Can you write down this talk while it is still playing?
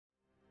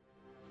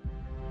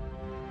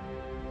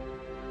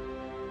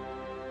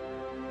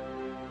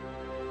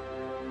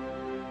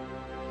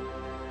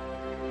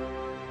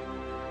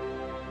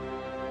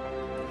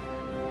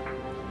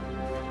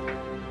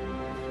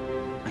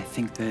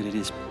that it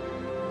is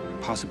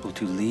possible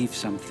to leave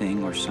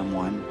something or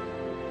someone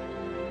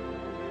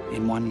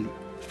in one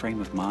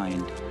frame of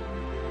mind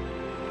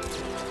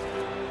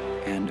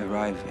and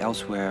arrive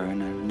elsewhere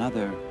in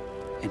another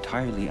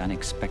entirely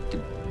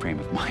unexpected frame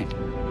of mind.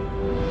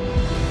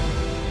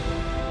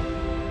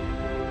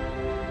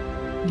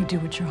 You do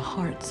what your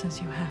heart says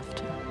you have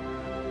to,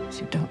 so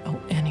you don't owe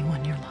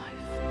anyone your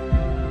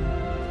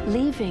life.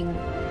 Leaving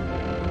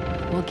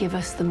will give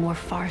us the more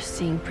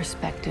far-seeing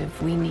perspective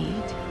we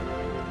need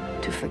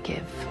to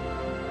forgive.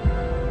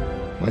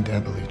 My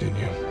dad believed in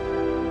you.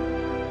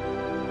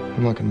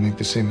 I'm not gonna make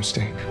the same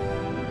mistake.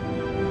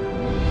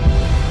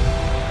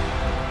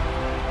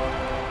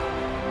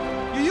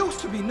 You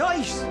used to be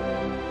nice.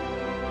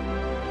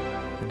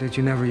 But did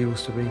you never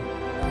used to be?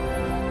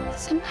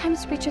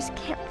 Sometimes we just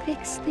can't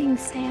fix things,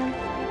 Sam.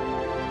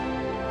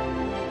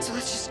 So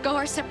let's just go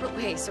our separate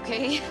ways,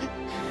 okay?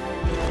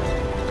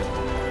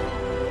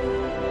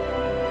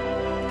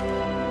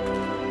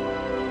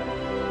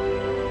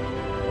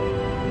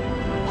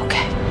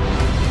 Okay.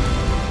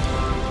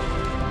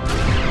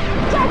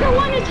 Dagger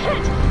 1 is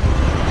hit!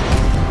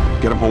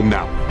 Get him home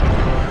now.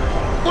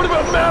 What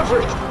about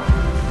Maverick?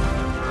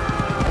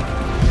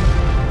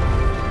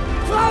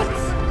 What?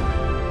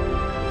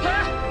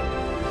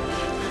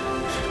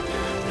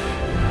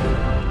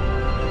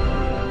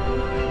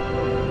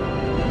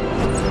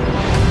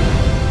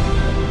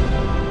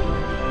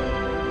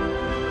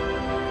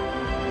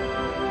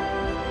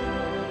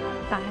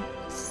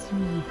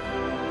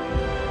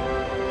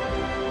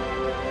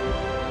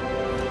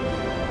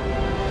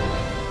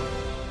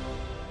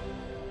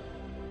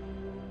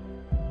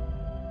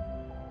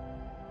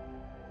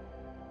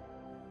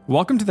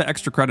 Welcome to the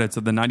extra credits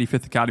of the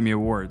 95th Academy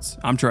Awards.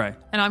 I'm Trey.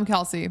 And I'm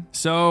Kelsey.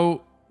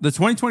 So the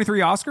 2023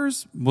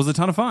 Oscars was a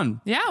ton of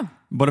fun. Yeah.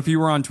 But if you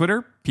were on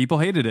Twitter, people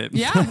hated it.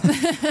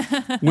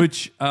 Yeah.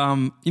 Which,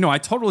 I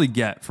totally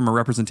get from a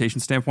representation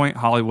standpoint.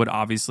 Hollywood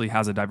obviously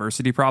has a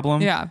diversity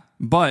problem. Yeah.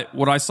 But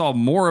what I saw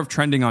more of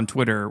trending on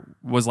Twitter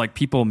was like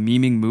people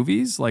memeing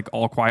movies, like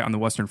All Quiet on the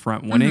Western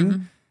Front winning.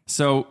 Mm-hmm.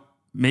 So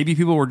maybe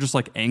people were just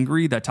like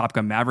angry that Top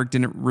Gun Maverick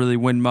didn't really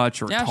win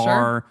much, or Yeah, Tar.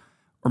 sure.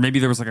 Or maybe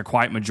there was like a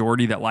quiet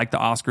majority that liked the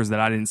Oscars that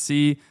I didn't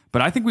see.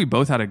 But I think we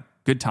both had a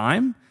good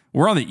time.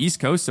 We're on the East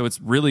Coast, so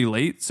it's really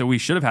late. So we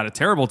should have had a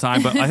terrible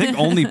time. But I think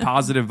only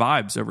positive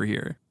vibes over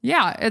here.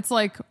 Yeah, it's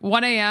like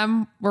 1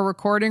 a.m. We're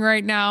recording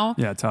right now.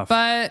 Yeah, tough.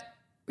 But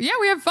yeah,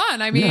 we have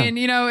fun. I mean,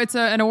 it's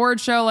an award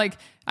show. Like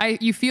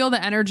you feel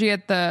the energy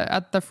at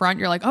the front.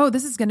 You're like, oh,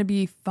 this is going to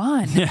be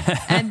fun.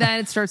 And then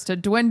it starts to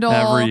dwindle.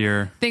 Every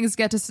year. Things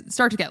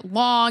start to get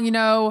long,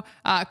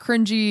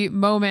 cringy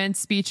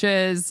moments,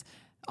 speeches,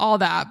 all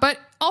that. But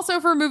also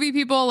for movie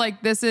people,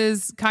 like this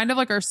is kind of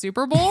like our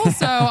Super Bowl.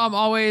 So I'm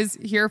always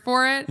here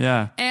for it.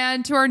 Yeah.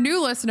 And to our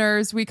new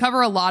listeners, we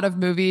cover a lot of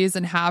movies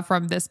and have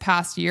from this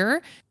past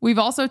year. We've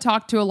also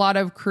talked to a lot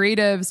of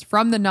creatives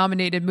from the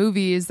nominated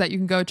movies that you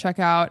can go check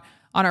out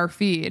on our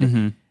feed.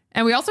 Mm-hmm.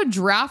 And we also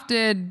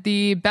drafted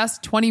the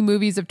best 20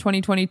 movies of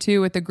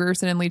 2022 with the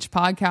Gerson and Leach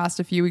podcast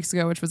a few weeks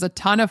ago, which was a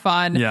ton of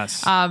fun.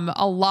 Yes.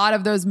 A lot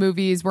of those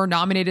movies were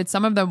nominated.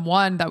 Some of them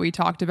won that we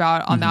talked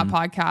about on that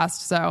podcast.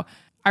 So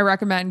I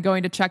recommend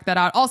going to check that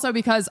out. Also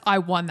because I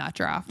won that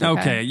draft.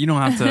 Okay, you don't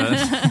have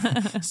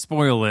to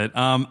spoil it.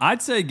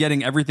 I'd say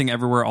Getting Everything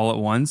Everywhere All at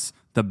Once,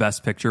 the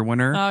Best Picture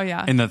winner. Oh,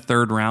 yeah. In the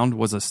third round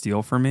was a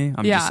steal for me.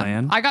 I'm just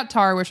saying. I got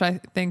Tar, which I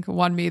think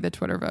won me the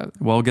Twitter vote.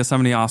 Well, guess how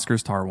many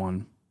Oscars Tar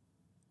won?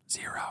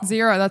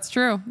 0. That's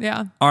true.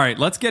 Yeah. All right,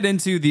 let's get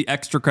into the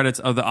extra credits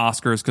of the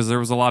Oscars because there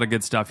was a lot of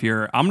good stuff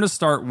here. I'm going to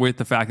start with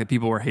the fact that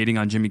people were hating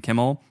on Jimmy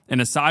Kimmel.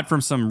 And aside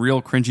from some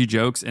real cringy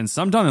jokes and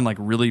some done in like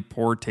really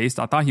poor taste,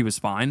 I thought he was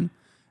fine.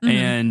 Mm-hmm.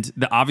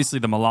 And obviously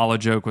the Malala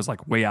joke was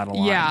like way out of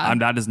line. Yeah.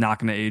 That is not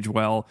going to age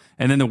well.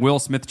 And then the Will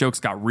Smith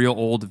jokes got real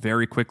old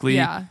very quickly.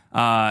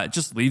 Yeah.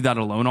 Just leave that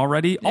alone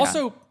already. Yeah.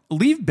 Also,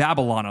 leave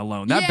Babylon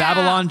alone. That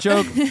Babylon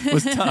joke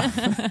was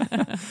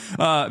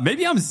tough.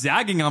 Maybe I'm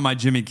zagging on my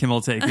Jimmy Kimmel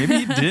take. Maybe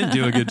he didn't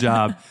do a good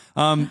job.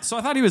 So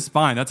I thought he was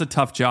fine. That's a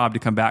tough job to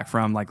come back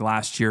from. Like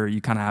last year,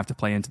 you kind of have to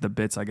play into the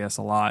bits, I guess,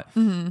 a lot.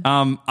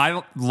 Mm-hmm.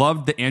 I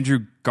loved the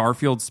Andrew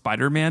Garfield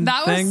Spider-Man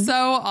That thing. was so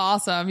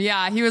awesome.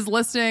 Yeah, he was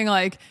listing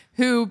like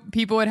who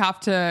people would have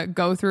to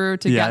go through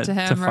to get to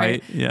him, to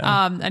right? fight,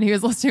 yeah. And he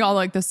was listing all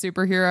like the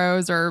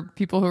superheroes or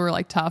people who were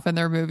like tough in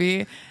their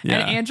movie. Yeah.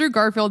 And Andrew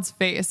Garfield's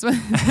face when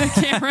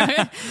the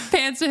camera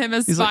pans to him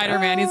as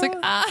Spider-Man. He's like,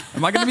 ah.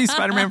 Am I going to be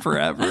Spider-Man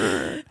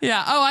forever?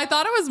 Yeah. Oh, I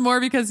thought it was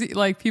more because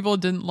like people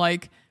didn't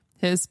like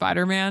his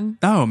Spider-Man.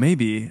 Oh,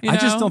 maybe. You I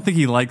just know? don't think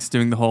he likes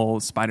doing the whole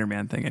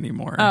Spider-Man thing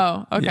anymore.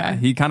 Oh, okay. Yeah,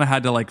 he kind of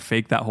had to like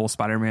fake that whole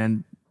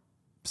Spider-Man,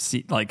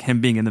 like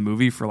him being in the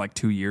movie for like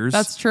 2 years.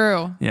 That's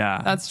true.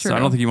 Yeah. That's true. So I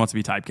don't think he wants to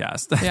be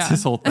typecast. That's Yeah.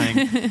 his whole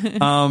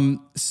thing.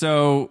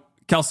 So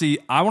Kelsey,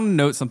 I want to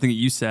note something that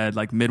you said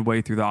like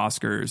midway through the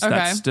Oscars that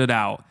Okay. stood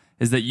out.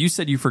 is that you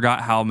said you forgot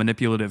how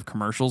manipulative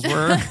commercials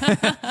were.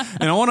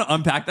 And I want to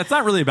unpack, that's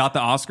not really about the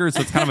Oscars,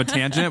 so it's kind of a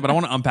tangent, but I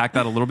want to unpack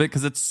that a little bit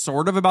because it's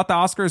sort of about the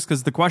Oscars,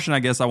 because the question I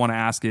guess I want to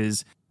ask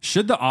is,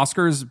 should the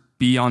Oscars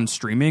be on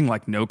streaming,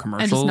 like no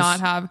commercials? And just not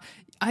have,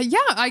 yeah,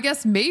 I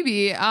guess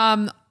maybe.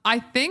 I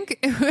think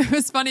it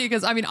was funny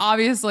because, I mean,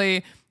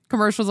 obviously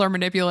commercials are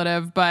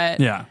manipulative, but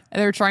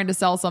they're trying to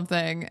sell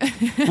something.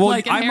 Well,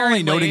 like I'm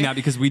only noting that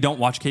because we don't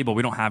watch cable.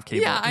 We don't have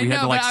cable. Yeah, I we know,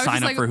 had to like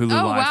sign up for Hulu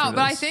Live. Wow. For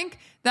but this. I think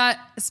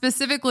that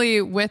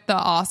specifically with the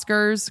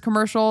Oscars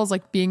commercials,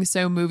 like being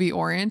so movie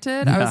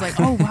oriented, I was like,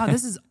 oh wow,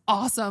 this is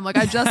awesome. Like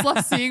I just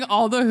love seeing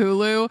all the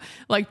Hulu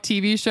like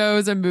TV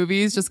shows and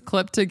movies just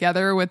clipped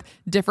together with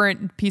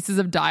different pieces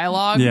of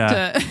dialogue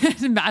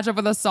to match up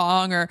with a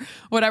song or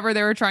whatever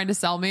they were trying to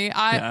sell me.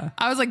 I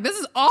was like, this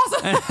is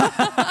awesome.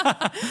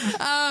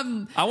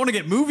 I want to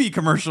get movie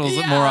commercials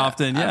more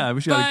often. Yeah, we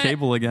should go to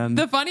cable again.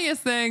 The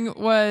funniest thing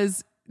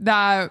was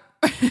that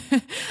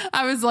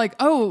I was like,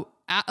 oh,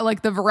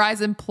 like the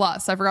Verizon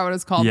Plus, I forgot what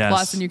it's called,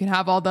 Plus, and you can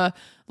have all the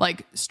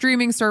like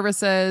streaming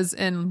services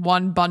in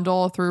one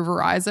bundle through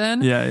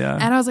Verizon. Yeah.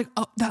 And I was like,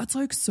 oh, that's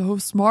like so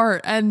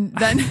smart. And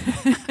then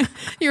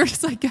you were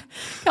just like,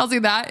 Kelsey,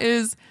 that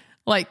is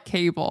like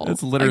cable.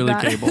 It's literally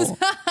cable.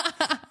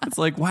 It's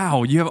like,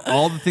 wow, you have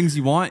all the things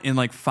you want in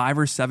like 5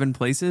 or 7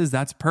 places.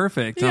 That's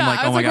perfect. And I'm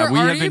like, oh my God, we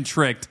have been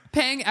tricked.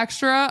 Paying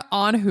extra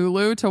on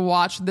Hulu to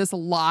watch this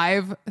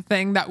live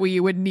thing that we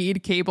would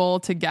need cable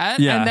to get.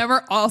 Yeah. And then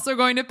we're also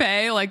going to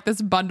pay like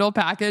this bundle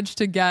package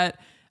to get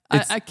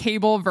a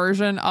cable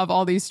version of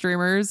all these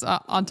streamers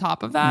on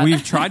top of that.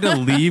 We've tried to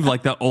leave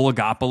like the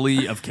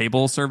oligopoly of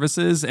cable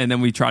services, and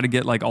then we try to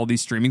get like all these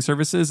streaming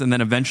services, and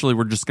then eventually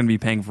we're just going to be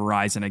paying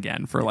Verizon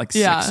again for like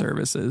 6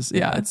 services.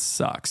 Yeah, it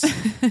sucks.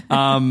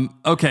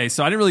 Okay,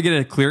 so I didn't really get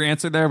a clear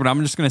answer there, but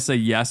I'm just going to say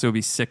yes, it would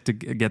be sick to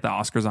get the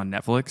Oscars on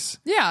Netflix.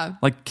 Yeah.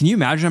 Like, can you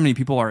imagine how many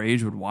people our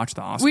age would watch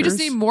the Oscars? We just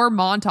need more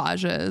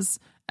montages.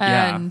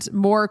 And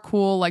more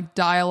cool like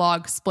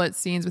dialogue split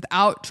scenes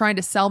without trying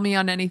to sell me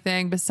on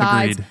anything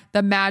besides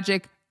the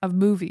magic of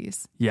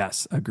movies.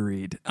 Yes,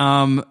 agreed.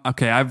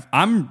 Okay,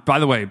 I'm by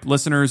the way,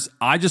 listeners,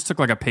 I just took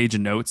like a page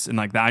of notes and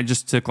like that. I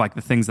just took like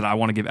the things that I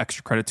want to give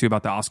extra credit to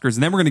about the Oscars,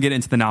 and then we're going to get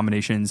into the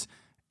nominations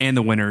and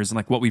the winners and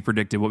like what we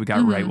predicted, what we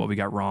got right, what we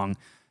got wrong.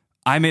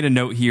 I made a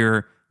note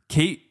here.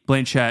 Cate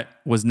Blanchett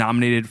was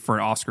nominated for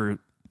an Oscar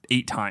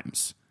 8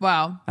 times.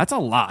 Wow. That's a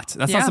lot.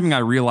 That's not something I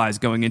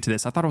realized going into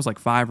this. I thought it was like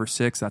 5 or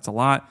 6. That's a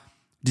lot.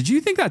 Did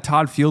you think that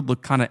Todd Field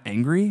looked kind of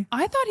angry?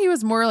 I thought he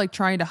was more like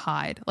trying to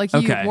hide. Like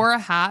he wore a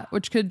hat,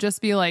 which could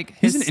just be like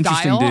his He's an style.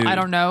 interesting dude. I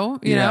don't know,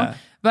 you know,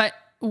 but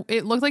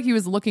it looked like he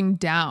was looking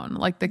down.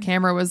 Like the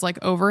camera was like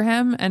over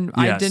him, and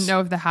I didn't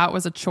know if the hat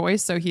was a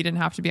choice, so he didn't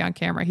have to be on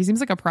camera. He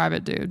seems like a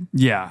private dude.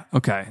 Yeah.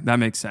 Okay. That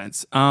makes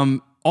sense.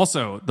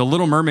 Also, the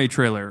Little Mermaid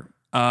trailer.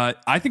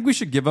 I think we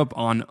should give up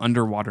on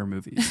underwater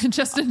movies.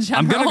 Just in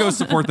general. I'm going to go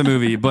support the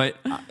movie, but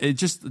it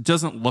just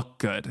doesn't look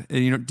good.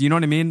 You know, do you know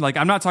what I mean? Like,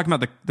 I'm not talking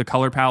about the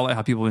color palette,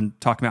 how people have been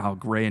talking about how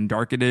gray and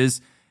dark it is.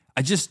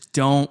 I just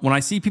don't, when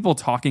I see people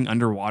talking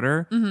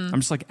underwater, I'm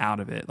just like out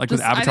of it. Like with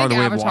Avatar, The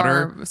Way of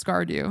Water.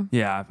 Scarred you.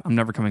 Yeah, I'm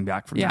never coming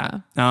back from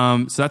that.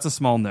 So that's a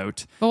small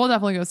note. But we'll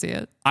definitely go see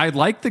it. I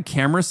like the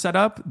camera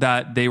setup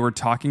that they were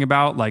talking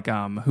about. Like,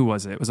 who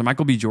was it? Was it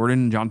Michael B. Jordan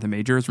and Jonathan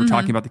Majors were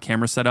talking about the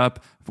camera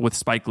setup with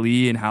Spike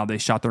Lee and how they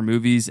shot their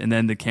movies. And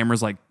then the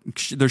camera's like,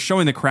 they're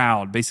showing the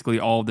crowd basically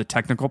all of the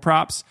technical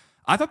props.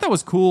 I thought that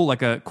was cool,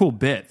 like a cool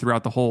bit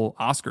throughout the whole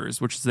Oscars,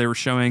 which is they were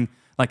showing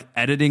like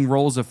editing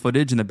rolls of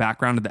footage in the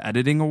background of the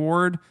editing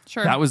award.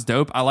 Sure. That was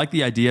dope. I like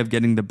the idea of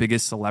getting the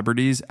biggest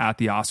celebrities at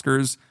the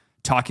Oscars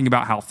talking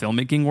about how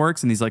filmmaking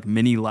works and these like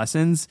mini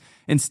lessons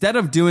instead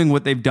of doing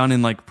what they've done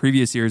in like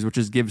previous years, which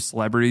is give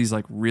celebrities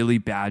like really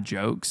bad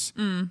jokes.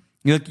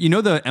 You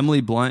know the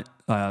Emily Blunt,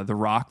 The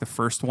Rock, the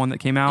first one that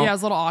came out? Yeah, it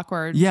was a little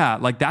awkward. Yeah,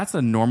 like that's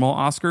the normal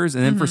Oscars.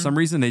 And then for some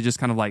reason, they just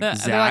kind of like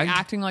zagged. They're like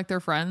acting like they're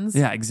friends.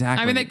 Yeah,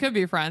 exactly. I mean, they could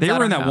be friends. They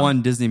were in that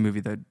one Disney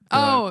movie, the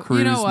Cruise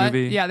you know what?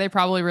 movie. Yeah, they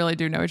probably really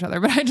do know each other.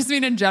 But I just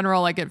mean in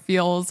general, like it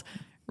feels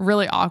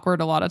really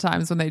awkward a lot of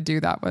times when they do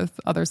that with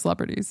other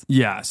celebrities.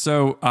 Yeah,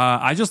 so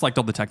I just liked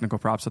all the technical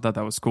props. I thought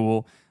that was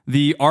cool.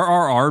 The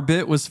RRR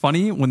bit was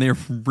funny when they were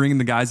bringing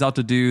the guys out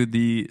to do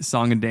the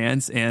song and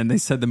dance, and they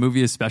said the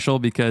movie is special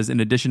because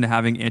in addition to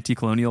having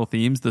anti-colonial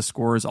themes, the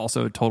score is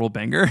also a total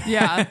banger.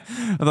 Yeah.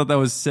 I thought that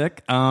was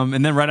sick.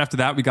 And then right after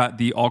that, we got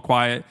the All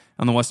Quiet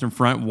on the Western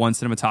Front won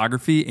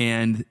cinematography,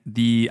 and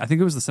I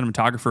think it was the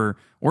cinematographer,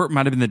 or it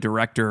might have been the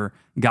director,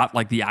 got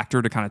like the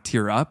actor to kind of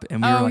tear up,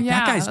 and we were like,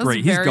 that guy's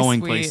great. He's going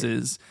sweet.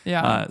 places.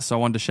 Yeah. So I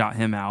wanted to shout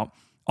him out.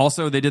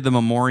 Also, they did the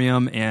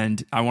memoriam,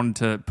 and I wanted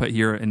to put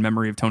here in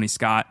memory of Tony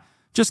Scott,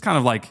 just kind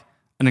of like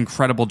an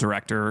incredible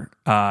director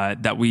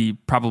that we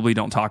probably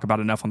don't talk about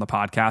enough on the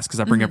podcast because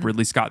I bring up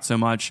Ridley Scott so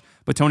much.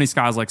 But Tony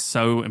Scott is like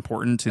so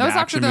important to the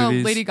action movies. That was after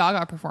the Lady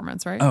Gaga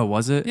performance, right? Oh,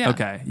 was it? Yeah.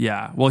 Okay,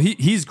 yeah. Well,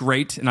 he's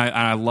great, and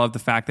I love the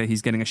fact that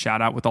he's getting a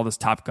shout out with all this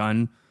Top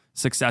Gun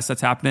success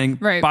that's happening.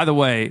 Right. By the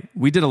way,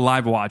 we did a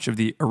live watch of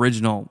the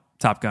original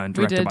Top Gun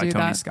directed by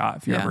Tony Scott,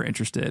 if you're ever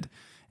interested.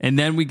 And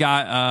then we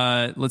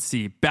got, let's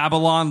see,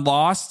 Babylon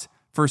Lost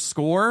for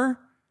score.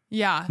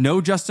 Yeah.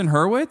 No Justin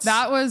Hurwitz.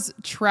 That was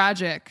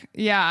tragic.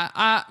 Yeah.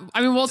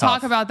 I mean, we'll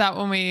talk about that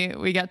when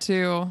we get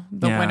to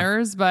the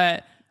winners,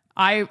 but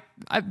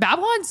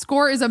Babylon's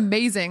score is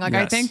amazing. Like,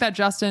 I think that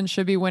Justin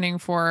should be winning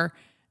for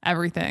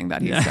everything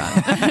that he's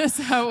done.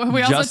 So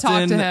we also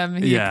talked to him.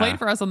 He played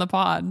for us on the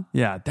pod.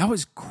 Yeah, that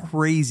was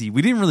crazy.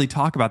 We didn't really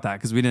talk about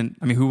that because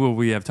who will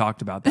we have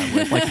talked about that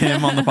with? Like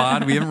him on the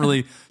pod? We haven't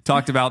really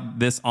talked about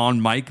this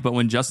on mic, but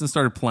when Justin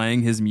started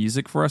playing his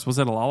music for us, was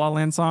it a La La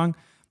Land song?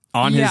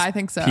 On his I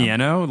think so.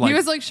 Piano? He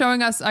was like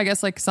showing us, I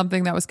guess, like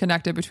something that was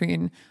connected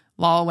between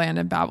La La Land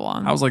and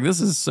Babylon. I was like, this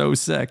is so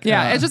sick.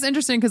 Yeah, it's just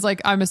interesting because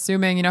like I'm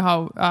assuming, you know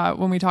how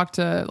when we talk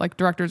to like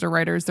directors or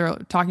writers, they're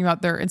talking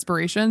about their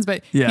inspirations,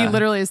 but he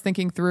literally is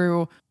thinking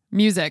through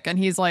music and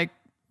he's like,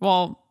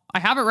 well,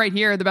 I have it right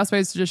here. The best way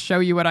is to just show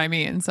you what I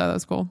mean. So that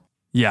was cool.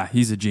 Yeah,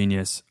 he's a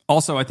genius.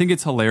 Also, I think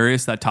it's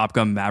hilarious that Top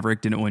Gun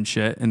Maverick didn't win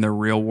shit in the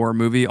real war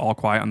movie, All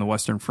Quiet on the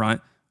Western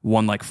Front.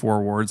 Won like 4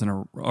 awards in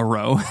a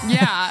row.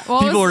 Yeah.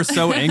 Well, people are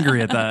so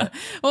angry at that.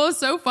 Well, it's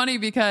so funny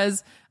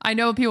because I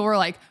know people were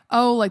like,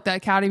 oh, like the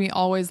Academy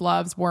always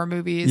loves war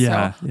movies.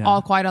 So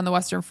All Quiet on the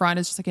Western Front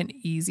is just like an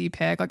easy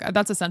pick. Like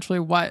that's essentially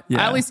what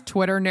at least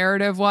Twitter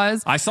narrative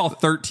was. I saw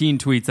 13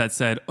 tweets that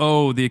said,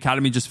 oh, the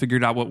Academy just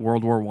figured out what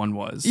World War I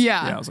was.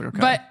 Yeah. I was like, okay.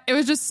 But it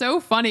was just so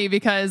funny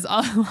because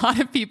a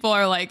lot of people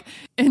are like,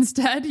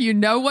 instead, you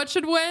know what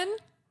should win?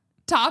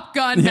 Top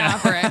Gun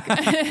Maverick.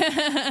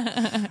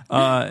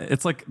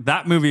 It's like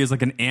that movie is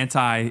like an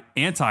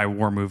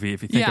anti-war movie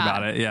if you think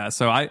about it. Yeah.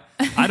 So I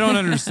don't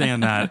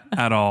understand that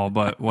at all,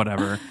 but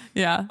whatever.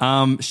 Yeah.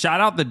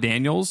 Shout out the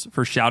Daniels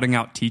for shouting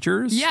out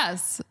teachers.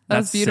 Yes.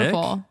 That's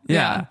beautiful. Sick.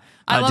 Yeah.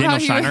 I love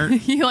Daniel how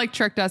he like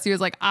tricked us. He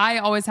was like, I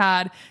always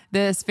had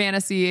this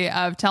fantasy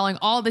of telling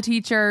all the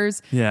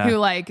teachers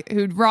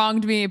who'd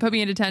wronged me, put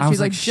me in detention. He's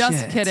like,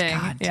 just kidding.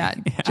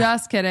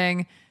 Just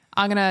kidding.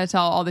 I'm going to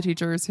tell all the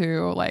teachers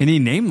who like, and he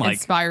named like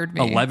inspired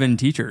me. 11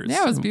 teachers.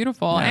 Yeah, it was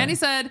beautiful. Yeah. And he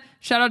said,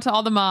 shout out to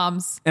all the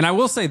moms. And I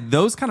will say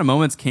those kind of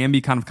moments can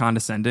be kind of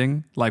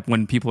condescending, like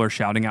when people are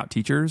shouting out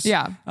teachers.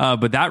 Yeah.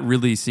 But that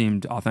really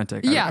seemed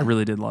authentic. Yeah. I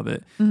really did love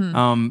it.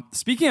 Mm-hmm.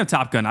 Speaking of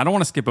Top Gun, I don't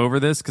want to skip over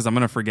this because I'm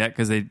going to forget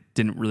because they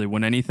didn't really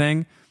win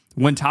anything.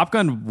 When Top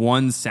Gun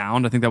won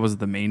sound, I think that was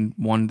the main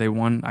one they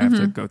won. I have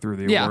to go through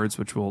the awards,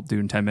 which we'll do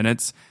in 10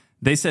 minutes.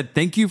 They said,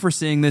 thank you for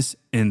seeing this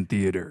in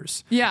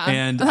theaters. Yeah.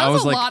 And that I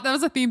was a like, lot. That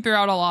was a theme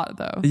throughout a lot,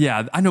 though.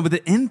 Yeah, I know. But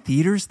the in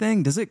theaters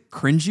thing, does it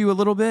cringe you a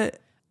little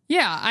bit?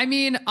 Yeah. I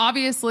mean,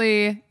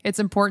 obviously, it's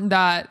important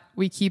that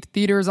we keep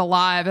theaters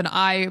alive. And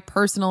I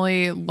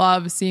personally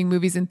love seeing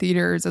movies in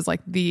theaters as like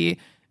the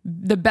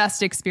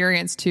best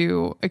experience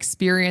to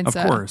experience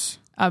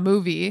a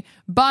movie.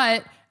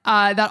 But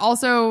that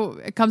also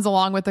comes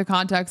along with the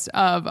context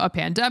of a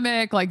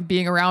pandemic, like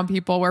being around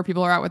people where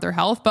people are at with their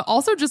health, but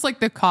also just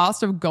like the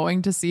cost of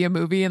going to see a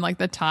movie and like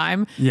the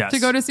time to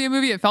go to see a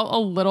movie. It felt a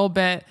little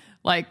bit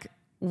like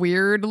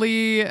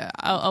weirdly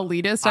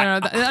elitist. I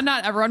don't know.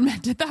 Not everyone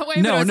meant it that way.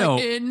 No, but it was no.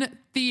 like in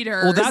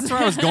theaters. Well, that's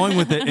where I was going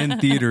with it in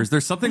theaters.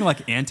 There's something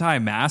like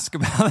anti-mask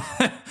about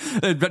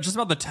it, just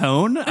about the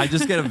tone. I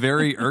just get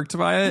very irked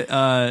by it.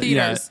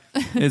 Theaters.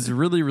 Yeah, it's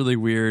really, really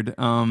weird.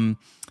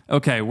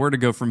 Okay, where to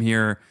go from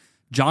here?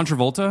 John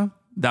Travolta,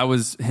 that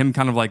was him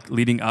kind of like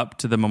leading up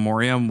to the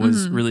memoriam,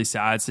 was really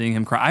sad seeing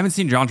him cry. I haven't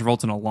seen John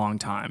Travolta in a long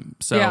time.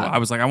 So I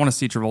was like, I want to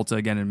see Travolta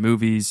again in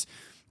movies.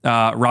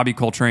 Robbie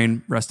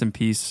Coltrane, rest in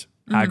peace.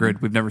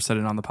 Hagrid, we've never said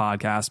it on the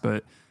podcast,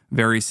 but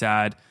very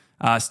sad.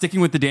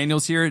 Sticking with the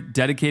Daniels here,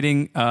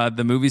 dedicating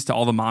the movies to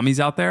all the mommies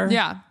out there.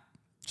 Yeah.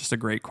 Just a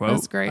great quote.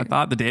 That's great. I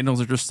thought the Daniels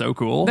are just so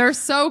cool. They're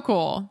so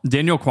cool.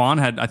 Daniel Kwan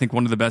had, I think,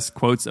 one of the best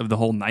quotes of the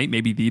whole night,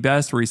 maybe the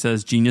best, where he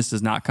says, genius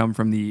does not come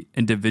from the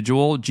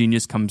individual.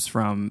 Genius comes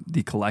from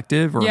the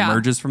collective or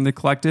emerges from the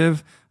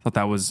collective. I thought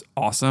that was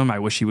awesome. I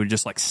wish he would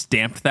just like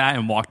stamped that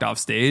and walked off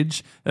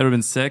stage. That would have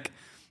been sick.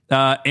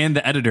 And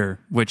the editor,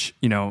 which,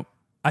 you know,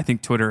 I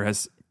think Twitter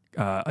has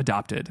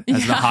adopted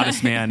as the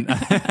hottest man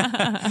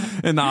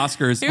in the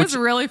Oscars. He was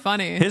really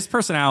funny. His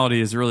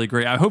personality is really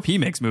great. I hope he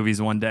makes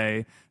movies one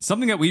day.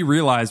 Something that we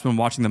realized when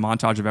watching the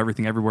montage of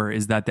Everything Everywhere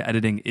is that the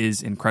editing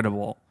is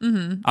incredible.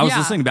 I was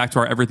listening back to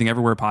our Everything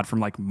Everywhere pod from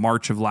like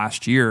March of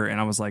last year, and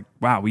I was like,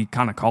 wow, we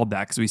kind of called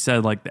that because we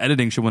said like the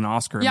editing should win an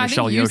Oscar. Yeah, and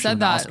Michelle I think you Yeoh said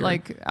that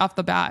like off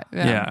the bat.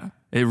 Yeah,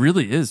 it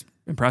really is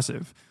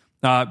impressive.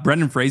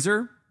 Brendan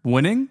Fraser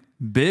winning.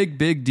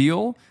 Big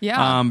deal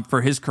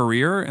for his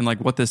career and like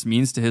what this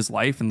means to his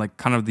life and like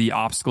kind of the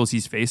obstacles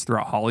he's faced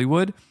throughout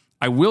Hollywood.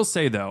 I will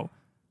say though,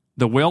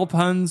 the whale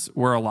puns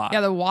were a lot. Yeah,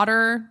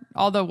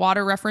 all the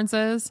water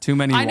references. Too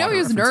many. I know he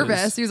was references.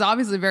 nervous. He was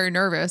obviously very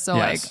nervous. So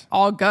like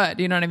all good.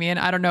 You know what I mean?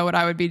 I don't know what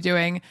I would be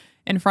doing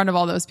in front of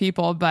all those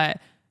people,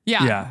 but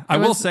Yeah. I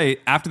will say,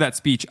 after that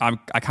speech, I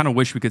kind of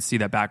wish we could see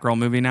that Batgirl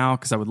movie now,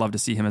 because I would love to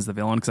see him as the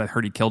villain, because I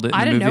heard he killed it in the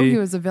movie. I didn't know he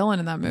was a villain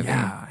in that movie.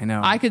 Yeah, I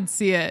know. I could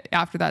see it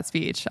after that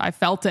speech. I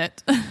felt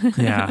it.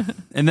 Yeah.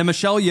 And then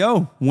Michelle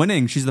Yeoh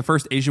winning. She's the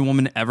first Asian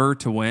woman ever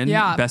to win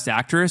Best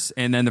Actress,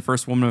 and then the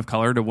first woman of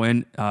color to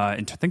win in, I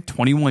think,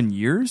 21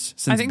 years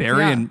since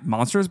Barry and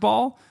Monsters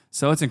Ball.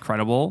 So it's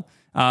incredible.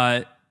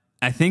 I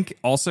think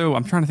also,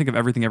 I'm trying to think of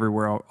Everything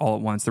Everywhere all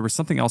at once. There was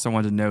something else I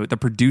wanted to note. The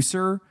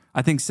producer,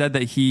 I think, said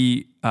that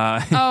he...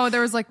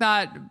 there was like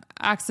that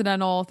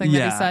accidental thing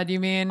that he said, you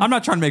mean? I'm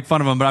not trying to make fun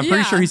of him, but I'm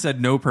pretty sure he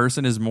said no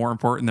person is more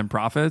important than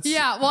profits.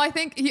 Yeah, well, I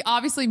think he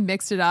obviously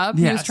mixed it up.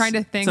 Yes. He was trying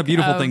to think. It's a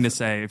beautiful thing to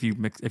say if you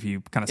kind of say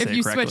it correctly. If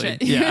you switch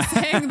it. He was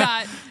saying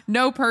that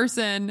no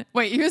person...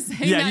 Wait, he was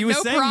saying that he was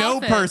no saying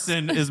profit, no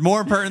person is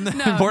more important than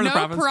important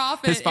than profits.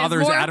 Profit His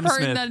father is is more Adam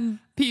important Smith. than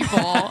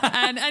people.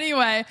 And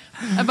anyway,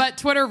 but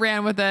Twitter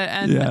ran with it,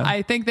 and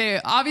I think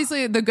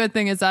obviously the good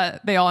thing is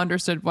that they all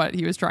understood what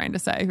he was trying to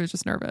say. He was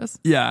just nervous.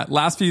 Yeah.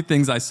 Last few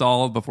things I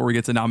saw before we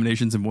get to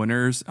nominations and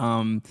winners.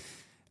 On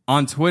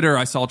Twitter,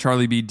 I saw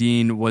Charlie B.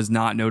 Dean was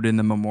not noted in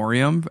the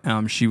memoriam.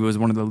 She was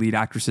one of the lead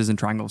actresses in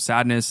Triangle of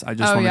Sadness. I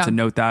just wanted to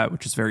note that,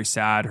 which is very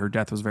sad. Her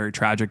death was very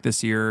tragic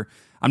this year.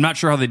 I'm not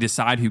sure how they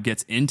decide who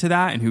gets into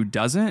that and who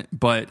doesn't,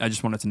 but I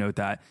just wanted to note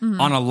that.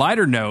 On a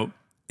lighter note,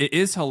 it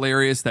is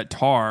hilarious that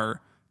Tar,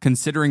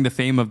 considering the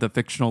fame of the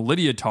fictional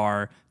Lydia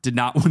Tar, did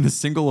not win a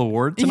single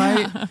award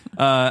tonight.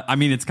 I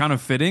mean, it's kind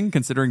of fitting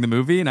considering the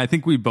movie, and I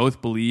think we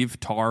both believe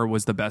Tar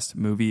was the best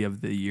movie of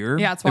the year.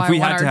 Yeah, that's why we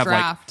won our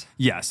draft.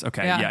 Yes,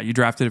 okay, yeah, you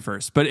drafted it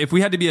first. But if we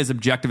had to be as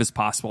objective as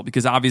possible,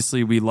 because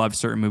obviously we love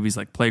certain movies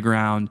like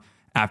Playground,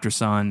 After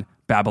Sun,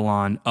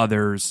 Babylon,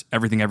 Others,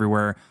 Everything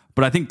Everywhere.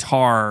 But I think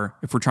Tar,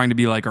 if we're trying to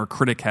be like our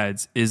critic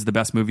heads, is the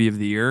best movie of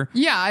the year.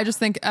 Yeah, I just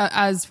think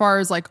as far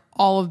as like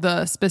all of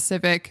the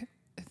specific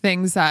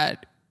things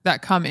that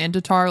come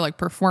into Tar, like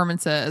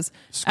performances,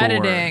 Score,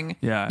 editing.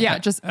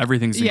 Just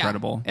everything's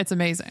incredible. It's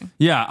amazing.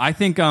 Yeah, I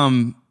think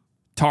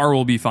Tar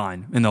will be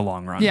fine in the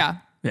long run. Yeah.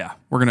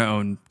 We're going to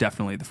own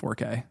definitely the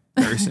 4K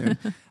very soon.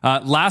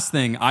 Last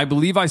thing, I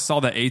believe I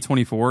saw that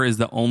A24 is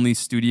the only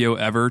studio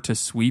ever to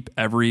sweep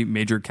every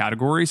major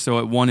category. So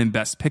it won in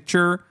Best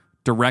Picture,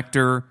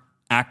 Director,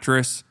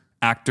 Actress,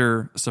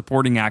 Actor,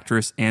 Supporting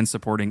Actress, and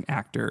Supporting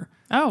Actor.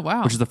 Oh,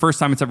 wow. Which is the first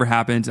time it's ever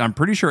happened. I'm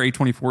pretty sure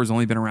A24 has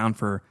only been around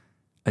for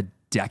a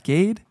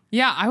decade.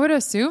 Yeah, I would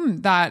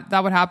assume that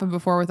would happen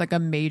before with like a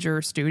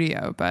major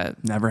studio,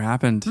 but... Never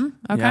happened.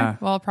 Okay, yeah.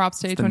 Well, props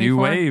to A24. It's the new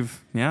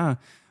wave, yeah.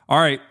 All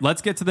right,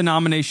 let's get to the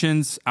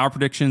nominations, our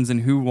predictions,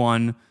 and who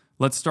won.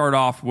 Let's start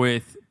off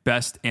with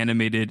Best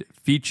Animated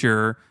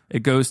Feature.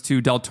 It goes to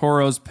Del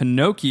Toro's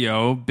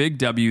Pinocchio, big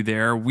W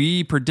there.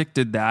 We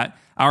predicted that.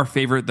 Our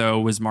favorite, though,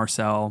 was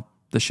Marcel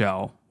the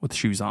Shell with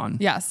shoes on.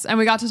 Yes, and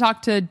we got to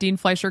talk to Dean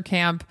Fleischer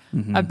Camp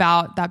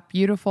about that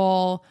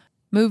beautiful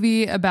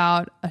movie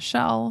about a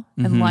shell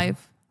in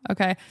life.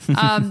 Okay.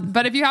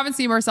 But if you haven't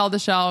seen Marcel the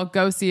Shell,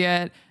 go see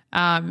it.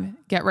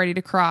 Get ready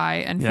to cry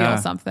and feel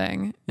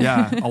something.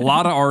 Yeah. A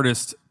lot of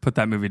artists put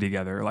that movie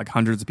together, like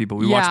hundreds of people.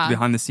 We watched the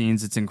behind the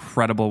scenes. It's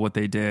incredible what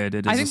they did.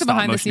 It is I think the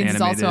behind the scenes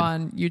animated. Is also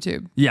on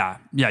YouTube. Yeah.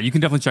 You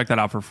can definitely check that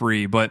out for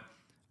free. But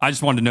I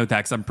just wanted to note that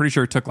because I'm pretty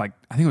sure it took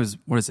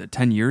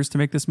 10 years to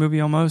make this movie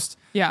almost.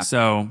 Yeah.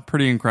 So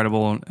pretty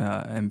incredible,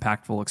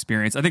 impactful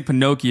experience. I think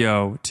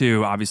Pinocchio,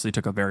 too, obviously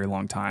took a very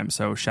long time.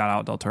 So shout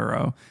out Del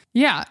Toro.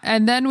 Yeah.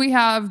 And then we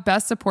have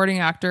Best Supporting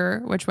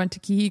Actor, which went to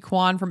Ke Huy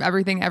Quan from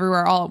Everything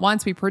Everywhere All at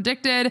Once. We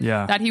predicted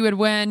that he would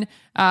win.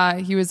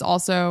 He was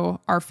also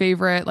our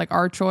favorite, like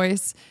our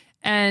choice.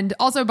 And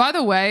also, by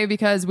the way,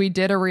 because we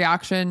did a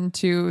reaction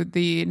to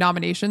the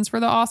nominations for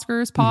the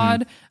Oscars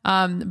pod,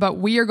 but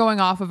we are going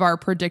off of our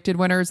predicted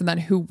winners and then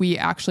who we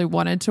actually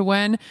wanted to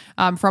win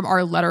from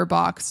our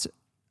Letterboxd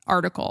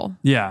article.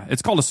 Yeah,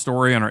 it's called A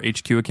Story on our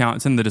HQ account.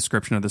 It's in the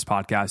description of this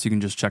podcast. You can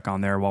just check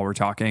on there while we're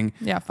talking.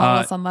 Yeah, follow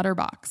us on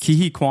Letterboxd. Ke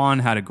Huy Quan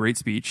had a great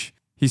speech.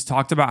 He's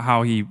talked about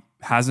how he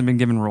hasn't been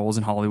given roles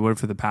in Hollywood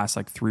for the past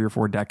 3 or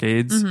 4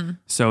 decades.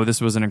 So this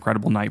was an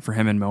incredible night for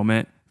him and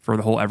moment for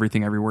the whole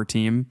Everything Everywhere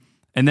team.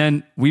 And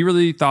then we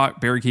really thought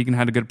Barry Keoghan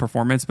had a good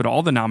performance, but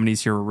all the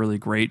nominees here were really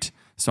great.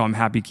 So I'm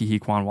happy Ke Huy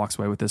Quan walks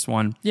away with this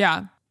one.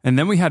 Yeah. And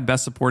then we had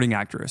Best Supporting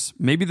Actress,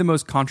 maybe the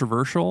most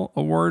controversial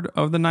award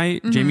of the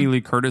night. Jamie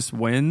Lee Curtis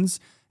wins.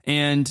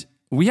 And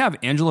we have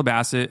Angela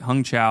Bassett,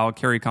 Hung Chow,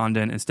 Carrie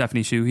Condon, and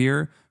Stephanie Hsu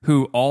here,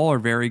 who all are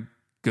very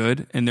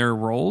good in their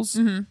roles.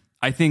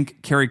 I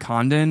think Carrie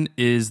Condon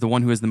is the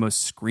one who has the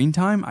most screen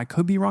time. I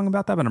could be wrong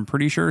about that, but I'm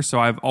pretty sure.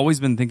 So I've always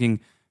been thinking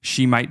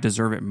she might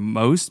deserve it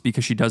most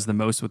because she does the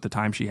most with the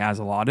time she has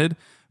allotted.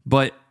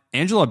 But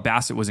Angela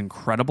Bassett was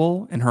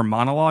incredible in her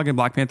monologue in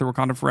Black Panther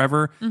Wakanda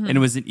Forever. And it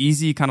was an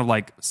easy kind of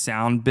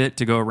sound bit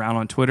to go around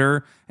on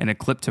Twitter and a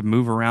clip to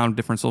move around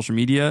different social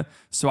media.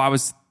 So I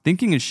was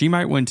thinking she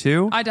might win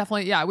too. I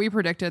definitely, yeah, we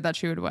predicted that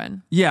she would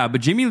win. Yeah,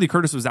 but Jamie Lee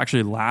Curtis was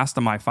actually last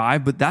on my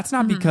 5, but that's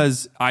not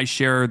because I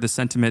share the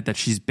sentiment that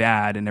she's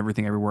bad and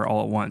Everything Everywhere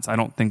All at Once. I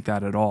don't think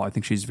that at all. I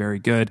think she's very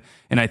good.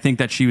 And I think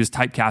that she was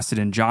typecasted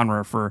in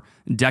genre for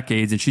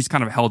decades, and she's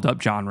kind of held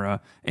up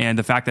genre. And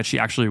the fact that she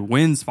actually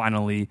wins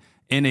finally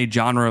in a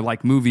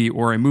genre-like movie,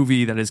 or a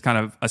movie that is kind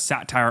of a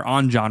satire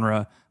on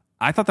genre,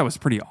 I thought that was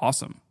pretty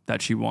awesome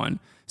that she won.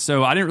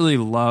 So I didn't really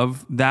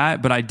love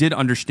that, but I did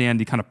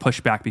understand the kind of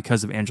pushback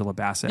because of Angela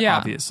Bassett,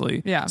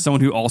 obviously. Yeah. Someone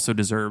who also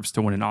deserves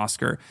to win an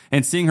Oscar.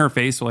 And seeing her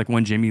face, like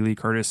when Jamie Lee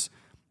Curtis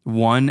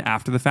won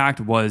after the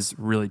fact, was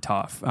really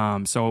tough.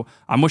 So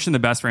I'm wishing the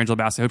best for Angela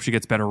Bassett. I hope she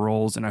gets better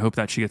roles, and I hope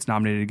that she gets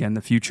nominated again in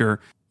the future.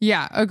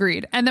 Yeah,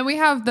 agreed. And then we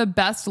have the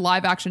best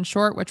live action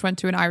short, which went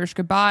to An Irish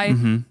Goodbye.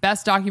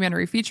 Best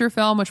documentary feature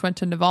film, which went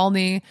to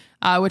Navalny,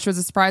 which was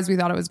a surprise. We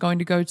thought it was going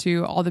to go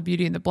to All the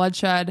Beauty and the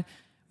Bloodshed.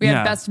 We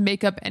had best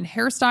makeup and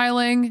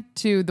hairstyling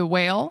to The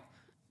Whale.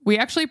 We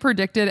actually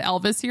predicted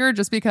Elvis here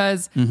just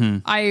because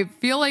I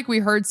feel like we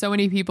heard so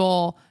many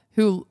people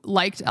who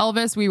liked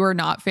Elvis. We were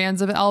not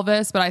fans of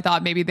Elvis, but I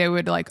thought maybe they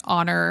would like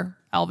honor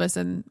Elvis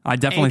in I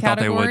definitely a thought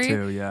they category.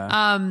 would too,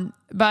 yeah.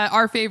 But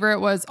our favorite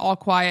was All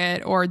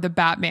Quiet or The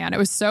Batman. It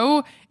was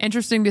so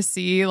interesting to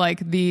see like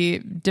the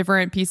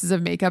different pieces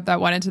of makeup that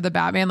went into the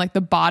Batman, like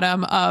the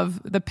bottom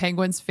of the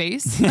penguin's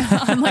face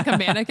on like a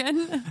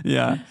mannequin.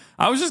 Yeah.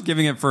 I was just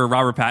giving it for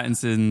Robert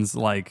Pattinson's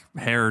like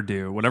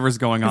hairdo, whatever's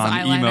going on,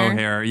 eyeliner. emo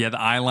hair. Yeah, the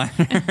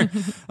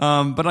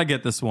eyeliner. But I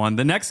get this one.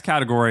 The next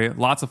category,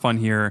 lots of fun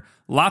here.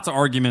 Lots of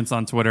arguments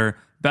on Twitter.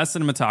 Best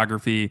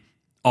cinematography,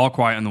 All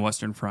Quiet on the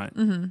Western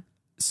Front.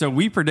 So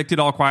we predicted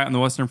All Quiet on the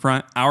Western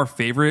Front. Our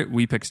favorite,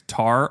 we picked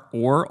Tar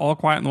or All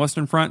Quiet on the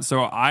Western Front.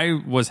 So I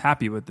was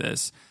happy with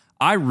this.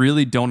 I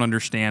really don't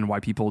understand why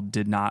people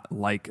did not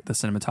like the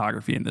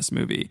cinematography in this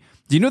movie.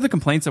 Do you know the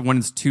complaints of when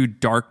it's too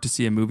dark to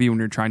see a movie when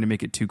you're trying to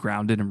make it too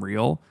grounded and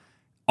real?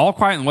 All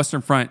Quiet on the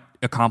Western Front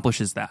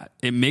accomplishes that.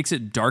 It makes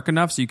it dark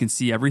enough so you can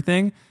see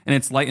everything, and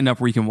it's light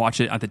enough where you can watch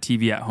it at the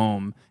TV at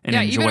home and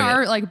enjoy even it.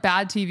 our like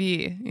bad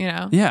TV, you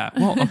know? Yeah.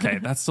 Well, okay.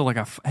 That's still like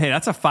hey,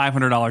 that's a $500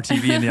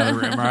 TV in the other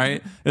room,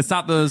 right? It's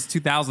not those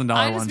 $2,000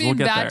 I just ones. mean We'll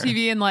get bad there.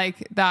 TV and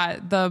like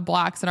that the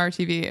blacks in our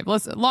TV.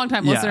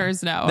 Longtime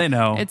listeners know. They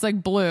know. It's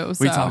like blue.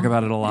 We so, talk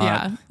about it a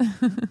lot.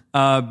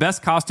 Yeah.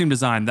 Best costume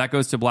design. That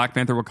goes to Black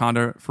Panther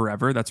Wakanda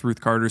Forever. That's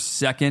Ruth Carter's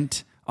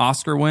second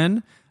Oscar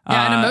win.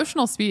 Yeah, an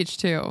emotional speech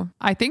too.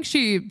 I think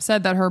she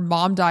said that her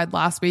mom died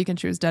last week and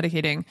she was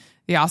dedicating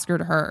the Oscar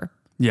to her.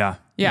 Yeah.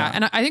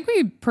 And I think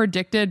we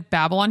predicted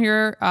Babylon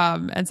here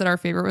and said our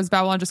favorite was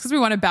Babylon just because we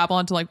wanted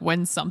Babylon to like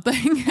win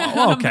something.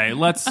 Okay,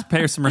 let's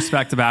pay some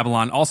respect to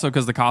Babylon. Also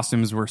because the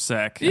costumes were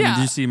sick. I mean, did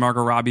you see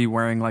Margot Robbie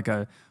wearing like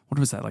a, what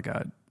was that, like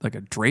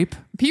a drape?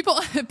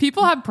 People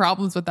have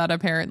problems with that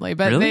apparently,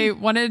 but Really? they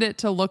wanted it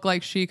to look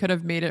like she could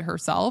have made it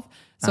herself.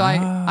 So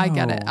I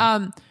get it.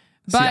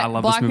 But See, I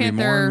love Black this movie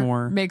Panther more and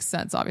more. makes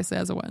sense, obviously,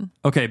 as a win.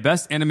 Okay,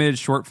 best animated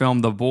short film,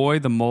 The Boy,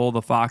 the Mole,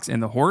 the Fox,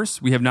 and the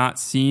Horse. We have not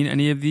seen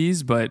any of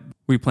these, but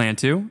we plan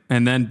to.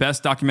 And then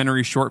best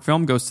documentary short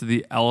film goes to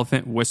The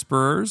Elephant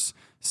Whisperers.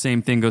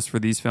 Same thing goes for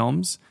these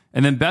films.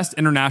 And then best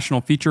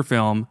international feature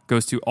film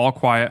goes to All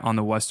Quiet on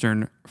the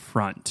Western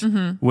Front,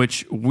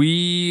 which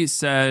we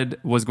said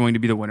was going to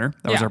be the winner.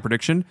 That was our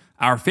prediction.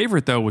 Our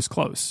favorite, though, was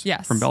Close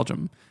from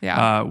Belgium.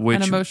 Yeah, which,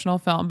 an emotional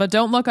film. But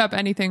don't look up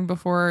anything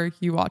before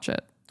you watch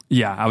it.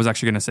 Yeah, I was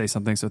actually going to say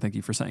something, so thank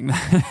you for saying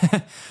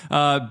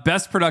that.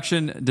 Best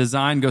production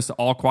design goes to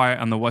All Quiet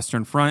on the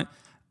Western Front.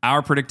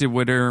 Our predicted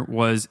winner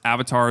was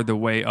Avatar: The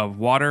Way of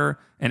Water,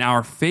 and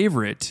our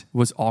favorite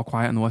was All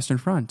Quiet on the Western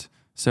Front.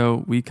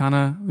 So we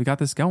got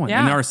this going.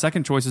 Yeah. And our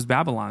second choice is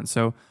Babylon,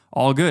 so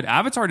all good.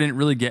 Avatar didn't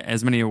really get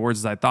as many awards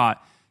as I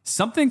thought.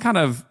 Something kind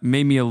of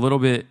made me a little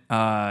bit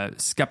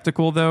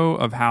skeptical, though,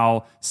 of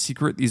how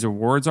secret these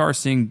awards are.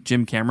 Seeing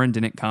Jim Cameron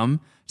didn't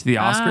come to the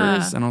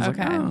Oscars, and I was like,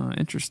 oh,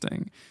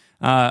 interesting.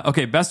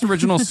 Okay, best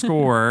original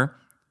score,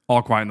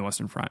 All Quiet on the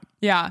Western Front.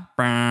 Yeah.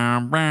 I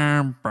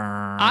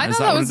Is thought that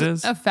that was what it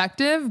is?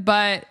 effective,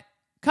 but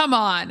come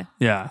on.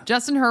 Yeah.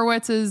 Justin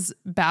Hurwitz's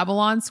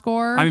Babylon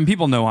score. I mean,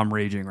 people know I'm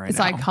raging right it's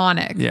now.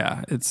 iconic.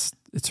 Yeah, it's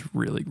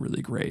really,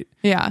 really great.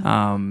 Yeah.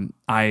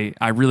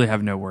 I really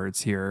have no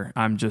words here.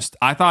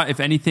 I thought if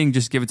anything,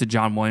 just give it to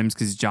John Williams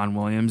because he's John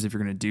Williams if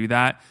you're going to do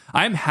that.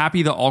 I'm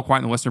happy that All Quiet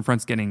on the Western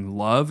Front's getting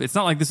love. It's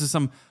not like this is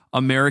some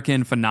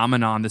American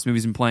phenomenon. This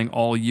movie's been playing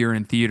all year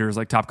in theaters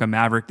like Top Gun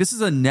Maverick. This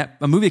is a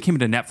movie that came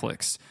to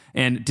Netflix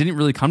and didn't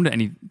really come to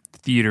any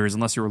theaters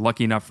unless you were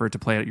lucky enough for it to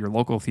play at your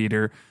local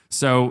theater.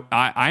 So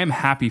I am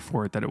happy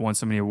for it that it won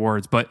so many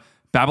awards. But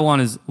Babylon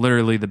is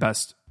literally the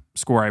best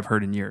score I've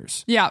heard in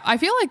years. Yeah, I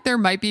feel like there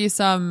might be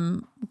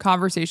some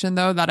conversation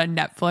though that a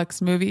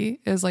Netflix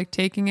movie is like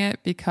taking it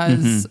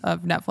because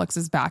of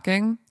Netflix's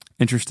backing.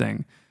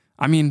 Interesting.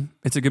 I mean,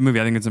 it's a good movie.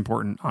 I think it's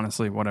important,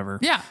 honestly, whatever.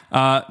 Yeah.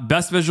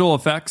 Best visual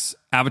effects,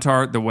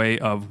 Avatar: The Way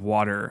of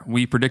Water.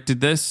 We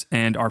predicted this,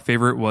 and our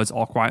favorite was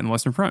All Quiet on the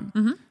Western Front.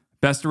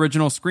 Best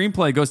original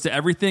screenplay goes to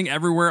Everything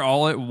Everywhere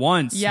All at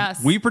Once.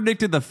 Yes. We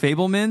predicted The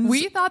Fabelmans.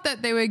 We thought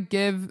that they would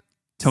give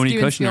Tony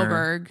Steven Kushner.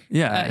 Spielberg.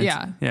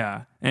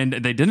 Yeah. And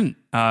they didn't.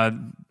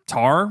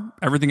 Tar,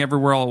 Everything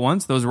Everywhere All at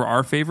Once, those were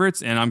our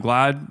favorites, and I'm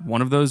glad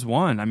one of those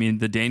won. I mean,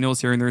 the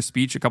Daniels hearing their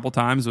speech a couple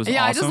times was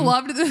awesome. I just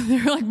loved that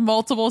there were like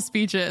multiple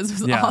speeches.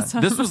 It was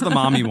awesome. This was the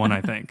mommy one,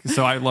 I think.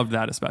 So I loved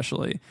that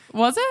especially.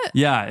 Was it?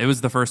 Yeah, it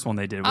was the first one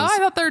they did. I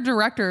thought their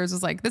directors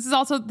was like, this is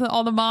also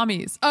all the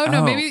mommies. Oh,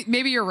 no,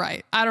 maybe you're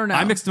right. I don't know.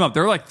 I mixed them up.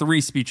 There were like 3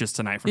 speeches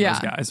tonight from those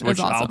guys, which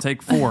awesome. I'll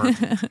take 4.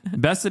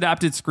 Best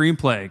adapted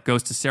screenplay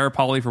goes to Sarah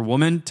Polley for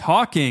Woman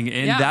Talking,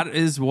 and that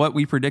is what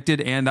we predicted,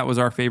 and that was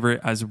our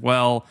favorite as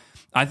well.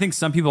 I think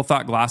some people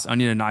thought Glass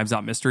Onion and Knives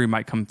Out Mystery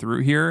might come through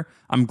here.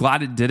 I'm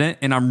glad it didn't,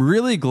 and I'm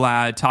really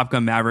glad Top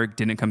Gun Maverick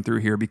didn't come through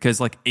here because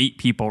like 8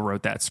 people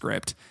wrote that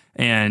script,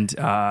 and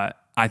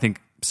I think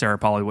Sarah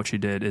Polley, what she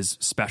did is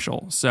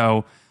special.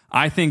 So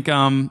I think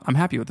I'm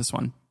happy with this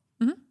one.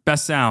 Mm-hmm.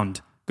 Best sound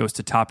goes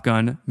to Top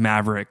Gun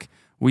Maverick.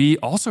 We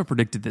also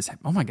predicted this.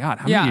 Oh my God,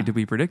 how many did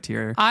we predict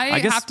here? I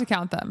guess, have to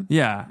count them.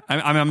 Yeah,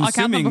 I'm I'll assuming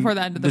count them before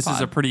the end of the this pod.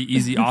 is a pretty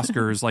easy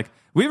Oscars. Like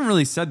we haven't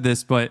really said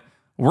this, but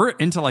we're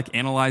into like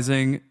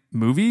analyzing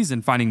movies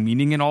and finding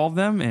meaning in all of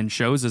them and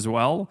shows as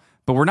well.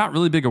 But we're not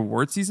really big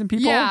award season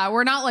people. Yeah,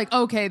 we're not like,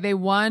 okay, they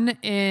won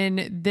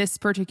in this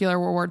particular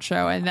award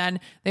show, and then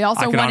they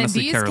also won in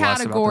these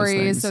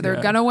categories, so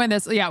they're going to win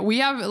this. Yeah, we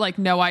have like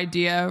no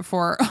idea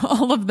for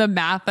all of the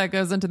math that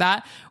goes into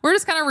that. We're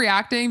just kind of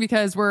reacting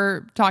because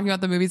we're talking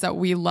about the movies that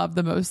we love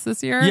the most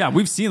this year. Yeah,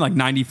 we've seen like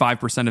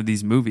 95% of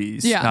these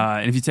movies. Yeah.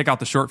 And if you take out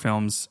the short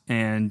films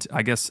and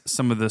I guess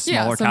some of the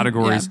smaller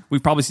categories,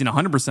 we've probably seen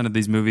 100% of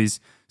these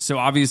movies. So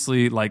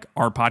obviously, like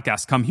our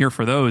podcasts come here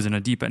for those and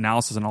a deep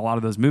analysis on a lot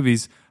of those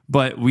movies,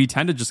 but we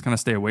tend to just kind of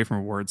stay away from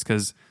awards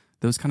because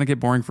those kind of get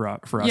boring for us.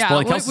 Yeah, but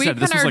like Kelsey said,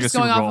 this was like a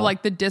Super going Bowl. off of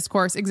like the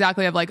discourse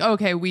exactly of like,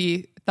 okay,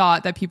 we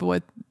thought that people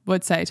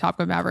would say Top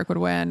Gun Maverick would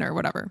win or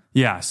whatever.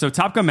 Yeah, so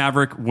Top Gun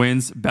Maverick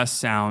wins Best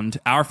Sound.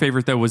 Our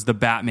favorite, though, was The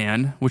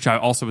Batman, which I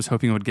also was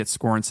hoping would get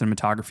score and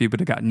cinematography, but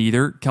it got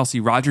neither. Kelsey,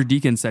 Roger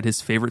Deakins said his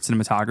favorite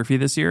cinematography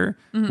this year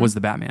was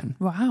The Batman.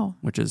 Wow.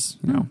 Which is,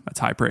 that's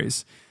high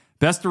praise.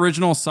 Best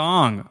Original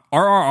Song,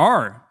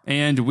 RRR.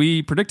 And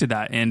we predicted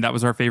that, and that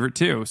was our favorite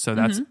too. So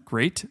that's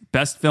great.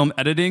 Best Film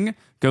Editing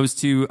goes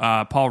to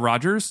Paul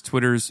Rogers,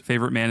 Twitter's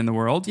favorite man in the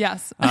world.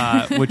 Yes.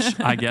 Which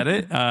I get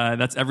it.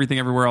 That's Everything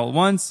Everywhere All at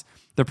Once.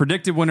 The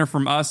predicted winner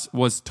from us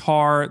was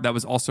Tar. That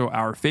was also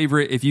our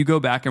favorite. If you go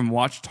back and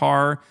watch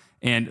Tar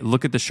and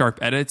look at the sharp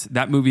edits,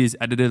 that movie is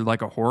edited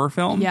like a horror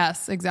film.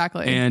 Yes,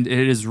 exactly. And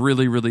it is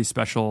really, really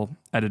special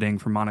editing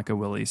from Monica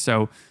Willie.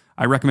 So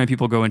I recommend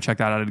people go and check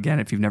that out again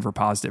if you've never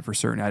paused it for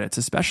certain edits,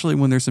 especially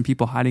when there's some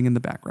people hiding in the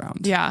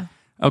background. Yeah.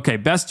 Okay,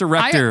 Best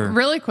Director.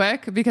 Really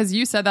quick, because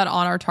you said that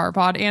on our Tar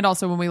pod and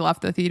also when we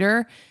left the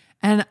theater.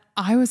 And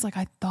I was like,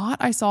 I thought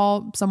I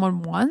saw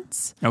someone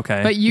once.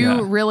 Okay. But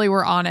you really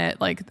were on it.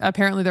 Like,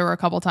 apparently there were a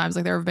couple times,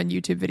 like there have been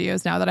YouTube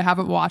videos now that I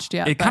haven't watched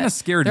yet. It kind of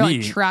scared they're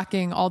me. Like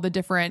tracking all the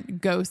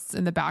different ghosts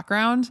in the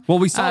background. Well,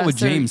 we saw it with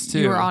James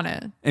too. You were on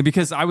it. And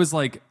because I was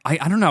like,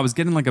 I don't know, I was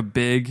getting like a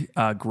big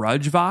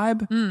Grudge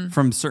vibe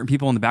from certain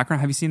people in the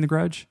background. Have you seen The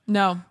Grudge?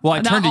 No. Well,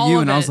 I turned to you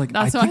and I was like,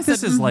 That's I think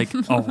this is like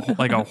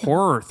a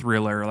horror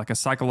thriller, like a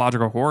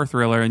psychological horror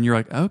thriller. And you're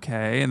like,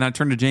 okay. And then I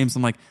turned to James.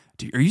 I'm like,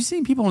 are you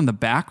seeing people in the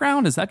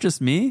background? Is that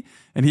just me?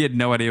 And he had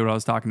no idea what I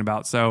was talking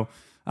about. So,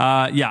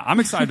 I'm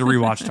excited to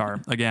rewatch Tar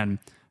again.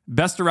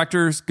 Best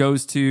directors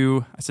goes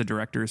to, I said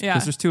directors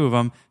because there's 2 of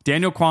them.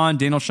 Daniel Kwan,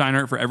 Daniel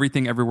Scheinert for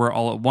Everything Everywhere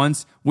All at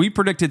Once. We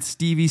predicted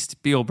Stevie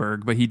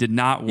Spielberg, but he did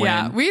not win.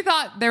 Yeah, we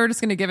thought they were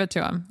just going to give it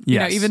to him. You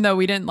know, even though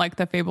we didn't like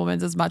the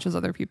Fabelmans as much as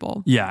other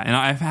people. Yeah, and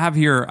I have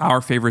here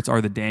our favorites are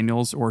the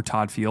Daniels or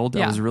Todd Field.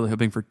 I was really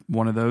hoping for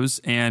one of those.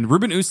 And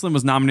Ruben Östlund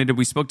was nominated.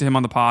 We spoke to him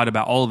on the pod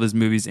about all of his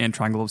movies and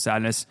Triangle of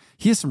Sadness.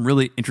 He has some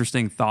really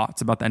interesting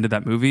thoughts about the end of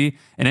that movie.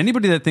 And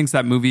anybody that thinks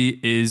that movie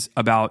is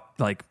about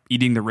like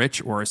eating the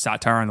rich or a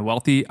satire on the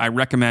wealthy, I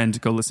recommend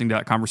go listening to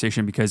that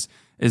conversation because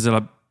it's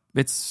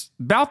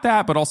about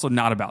that, but also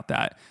not about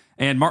that.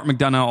 And Mark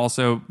McDonough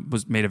also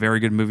made a very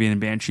good movie in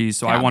Banshees.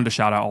 So I wanted to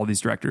shout out all these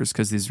directors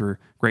because these were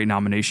great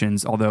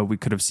nominations, although we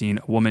could have seen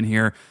a woman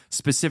here,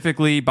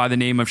 specifically by the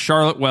name of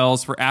Charlotte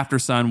Wells for After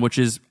Sun, which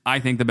is, I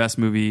think, the best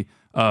movie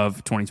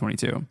of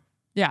 2022.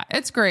 Yeah,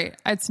 it's great.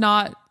 It's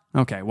not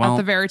okay, well, at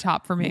the very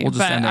top for me,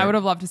 but I would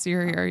have loved to see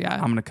her here. Yeah.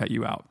 I'm going to cut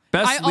you out.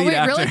 Best lead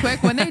actor. Really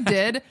quick, when they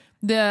did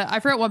I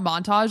forget what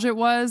montage it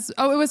was.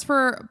 Oh, it was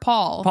for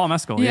Paul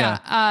Mescal.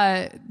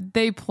 Yeah.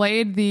 They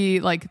played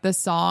the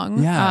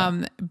song.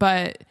 Yeah.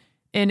 But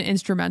in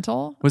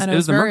instrumental. It was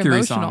the very Mercury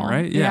emotional. song,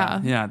 right?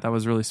 Yeah. That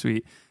was really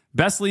sweet.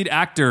 Best lead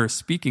actor.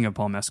 Speaking of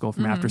Paul Mescal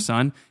from After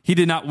Sun, he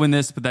did not win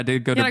this, but that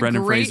did go to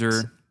Brendan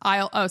Fraser.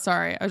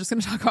 Sorry. I was just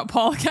going to talk about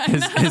Paul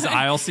again. His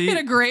aisle seat. He had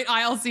a great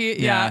aisle seat.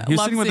 Yeah. He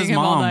was sitting with his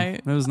mom.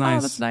 It was nice.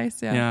 Oh, that's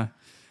nice. Yeah.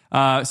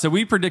 Yeah. So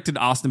we predicted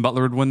Austin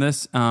Butler would win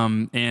this,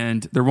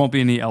 and there won't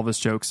be any Elvis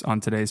jokes on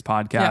today's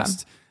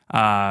podcast.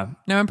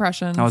 No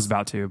impressions. I was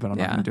about to, but I'm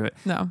not going to do it.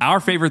 No. Our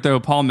favorite, though,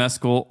 Paul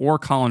Mescal or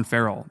Colin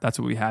Farrell. That's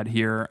what we had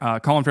here.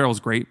 Colin Farrell's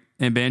great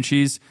in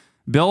Banshees.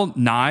 Bill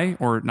Nighy,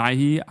 or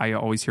Nighy, I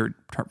always hear it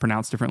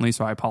pronounced differently,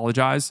 so I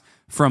apologize,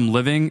 from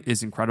Living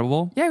is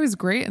incredible. Yeah, he was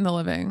great in The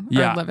Living.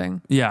 Yeah.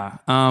 Living. Yeah.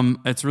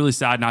 It's really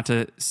sad not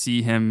to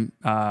see him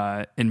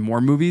in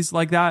more movies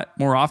like that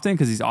more often,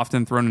 because he's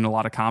often thrown in a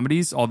lot of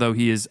comedies, although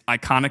he is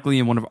iconically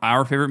in one of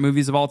our favorite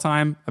movies of all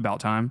time, About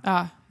Time.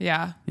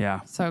 Yeah.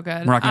 Yeah. So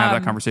good. We're not going to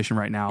have that conversation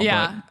right now.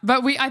 Yeah.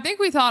 But I think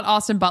we thought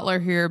Austin Butler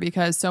here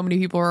because so many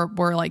people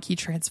were like, he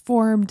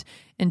transformed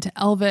into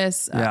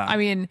Elvis. Yeah. I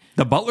mean,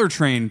 the Butler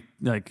train,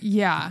 like,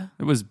 yeah,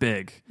 it was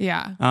big.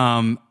 Yeah.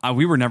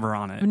 We were never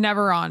on it.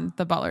 Never on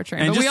the Butler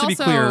train. And but just to be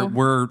clear,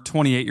 we're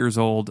 28 years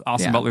old.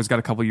 Austin Butler's got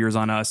a couple years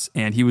on us,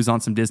 and he was on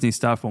some Disney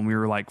stuff when we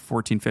were like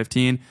 14,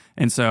 15.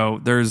 And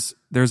so there's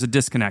a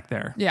disconnect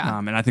there. Yeah.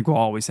 And I think we'll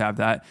always have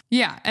that.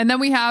 Yeah. And then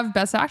we have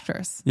Best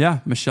Actress. Yeah.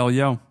 Michelle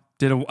Yeoh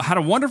had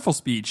a wonderful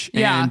speech.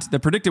 Yeah. And the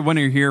predicted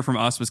winner here from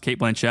us was Cate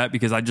Blanchett,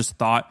 because I just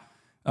thought,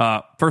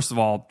 first of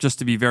all, just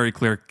to be very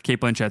clear,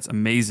 Cate Blanchett's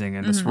amazing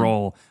in this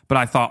role, but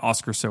I thought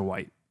Oscar So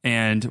White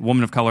and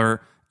Woman of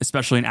Color,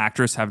 especially an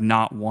actress, have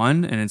not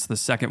won, and it's the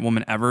second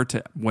woman ever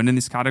to win in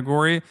this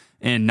category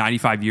in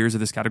 95 years of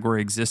this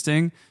category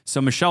existing.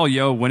 So Michelle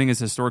Yeoh winning is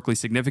historically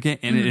significant,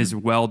 and it is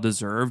well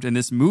deserved. And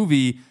this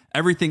movie,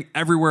 Everything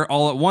Everywhere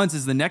All at Once,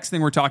 is the next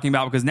thing we're talking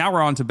about, because now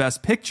we're on to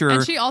Best Picture.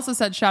 And she also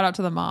said shout out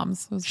to the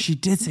moms. She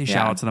did say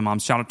shout out to the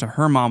moms. Shout out to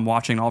her mom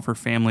watching, all of her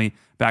family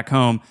back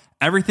home.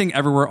 Everything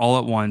Everywhere All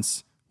at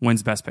Once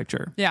wins Best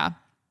Picture. Yeah.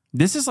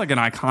 This is like an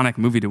iconic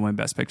movie to win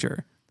Best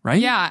Picture,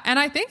 right? Yeah. And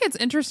I think it's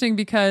interesting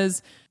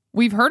because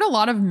we've heard a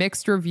lot of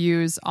mixed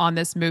reviews on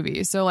this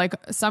movie. So like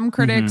some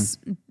critics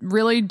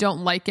really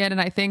don't like it.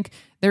 And I think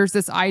there's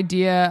this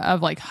idea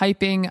of like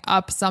hyping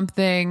up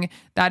something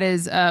that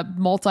is a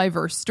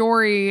multiverse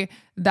story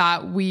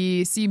that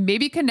we see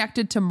maybe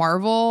connected to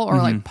Marvel or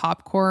like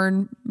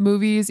popcorn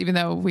movies, even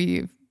though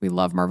we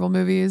love Marvel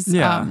movies.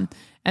 Yeah.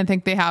 And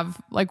think they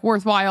have like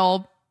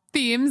worthwhile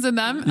themes in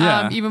them,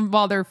 even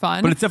while they're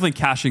fun. But it's definitely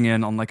cashing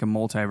in on like a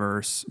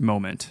multiverse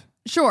moment.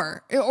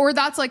 Sure. Or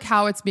that's like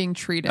how it's being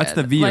treated. That's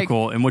the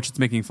vehicle in which it's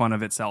making fun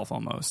of itself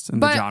almost in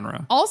the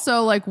genre.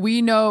 Also, like,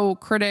 we know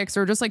critics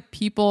or just like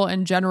people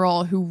in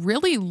general who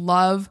really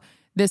love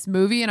this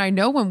movie. And I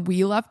know when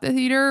we left the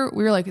theater,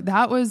 we were like,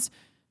 that was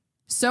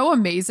so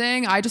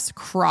amazing. I just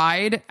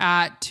cried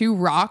at two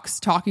rocks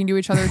talking to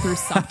each other through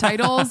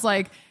subtitles.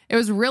 Like, it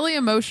was really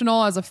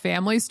emotional as a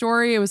family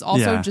story. It was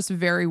also just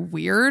very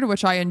weird,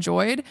 which I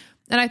enjoyed.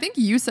 And I think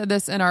you said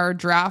this in our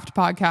draft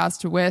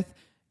podcast with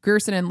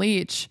Gerson and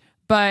Leach,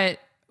 but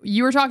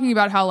you were talking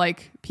about how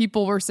like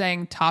people were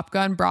saying Top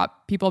Gun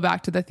brought people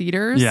back to the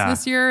theaters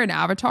this year, and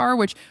Avatar,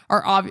 which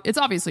are it's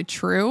obviously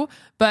true,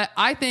 but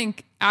I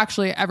think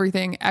actually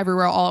Everything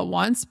Everywhere All at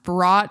Once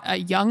brought a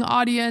young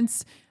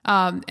audience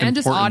and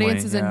just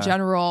audiences in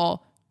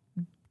general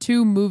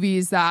to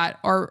movies that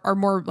are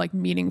more like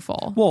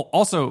meaningful. Well,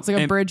 also it's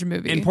like a bridge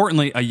movie.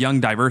 Importantly, a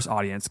young, diverse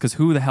audience, because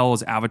who the hell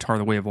is Avatar: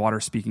 The Way of Water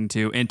speaking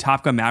to? And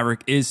Top Gun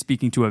Maverick is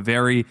speaking to a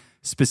very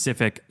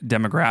specific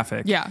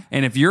demographic. Yeah.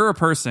 And if you're a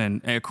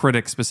person, a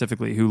critic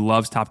specifically, who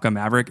loves Top Gun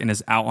Maverick and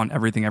is out on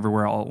Everything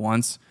Everywhere All at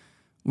Once,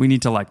 we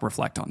need to like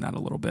reflect on that a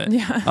little bit.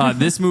 Yeah.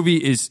 This movie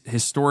is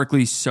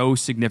historically so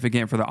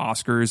significant for the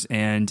Oscars,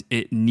 and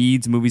it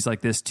needs movies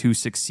like this to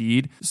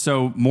succeed,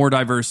 so more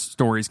diverse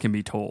stories can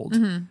be told.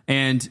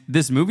 And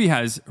this movie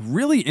has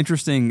really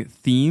interesting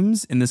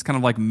themes in this kind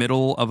of like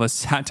middle of a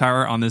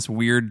satire on this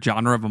weird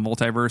genre of a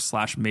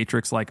multiverse /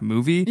 Matrix like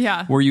movie.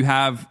 Yeah. Where you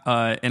have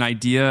an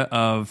idea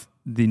of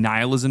the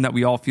nihilism that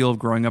we all feel of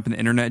growing up in the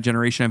internet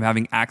generation, of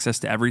having access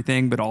to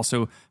everything, but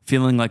also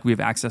feeling like we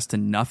have access to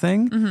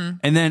nothing.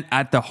 And then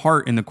at the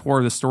heart and the core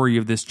of the story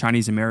of this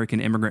Chinese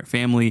American immigrant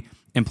family,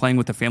 and playing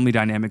with the family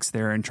dynamics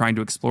there and trying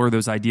to explore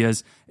those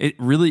ideas, it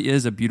really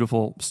is a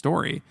beautiful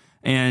story.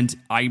 And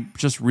I'm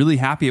just really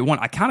happy it won.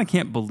 I kind of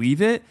can't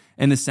believe it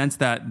in the sense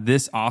that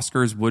this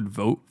Oscars would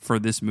vote for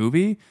this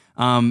movie.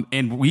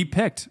 And we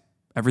picked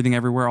Everything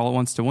Everywhere All at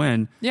Once to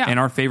win. Yeah. And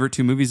our favorite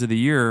two movies of the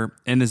year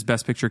in this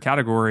Best Picture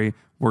category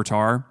were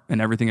Tar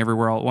and Everything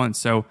Everywhere All at Once.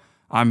 So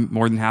I'm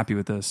more than happy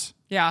with this.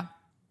 Yeah.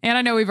 And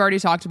I know we've already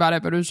talked about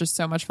it, but it was just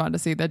so much fun to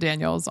see the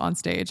Daniels on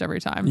stage every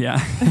time.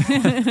 Yeah.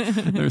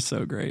 They're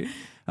so great.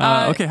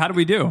 Okay, how do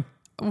we do?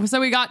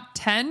 So we got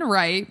 10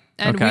 right,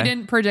 and we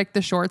didn't predict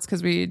the shorts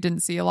because we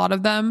didn't see a lot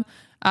of them.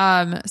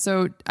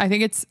 So I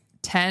think it's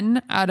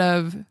 10 out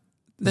of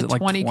the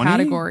 20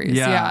 categories.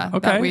 Yeah.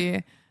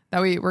 Okay.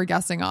 That we were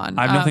guessing on.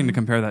 I have nothing to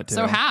compare that to.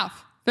 So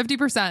half,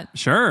 50%.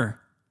 Sure.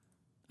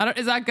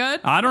 Is that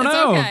good? I don't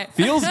know. Okay.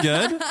 Feels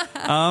good.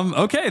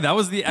 Okay, that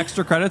was the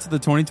extra credits of the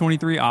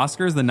 2023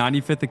 Oscars, the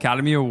 95th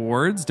Academy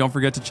Awards. Don't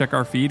forget to check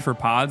our feed for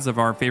pods of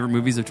our favorite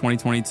movies of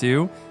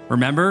 2022.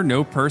 Remember,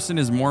 no person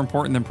is more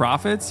important than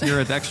profits here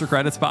at the Extra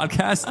Credits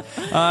podcast.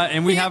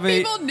 And we have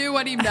people knew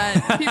what he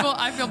meant.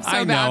 I feel so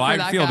I know, bad for I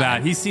that feel guy.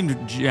 bad. He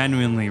seemed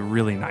genuinely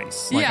really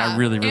nice. Like, I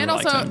really and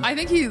liked also, him. I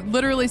think he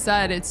literally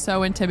said it's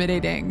so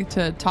intimidating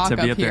to talk To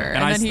be up there. here.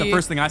 And then the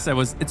first thing I said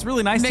was, it's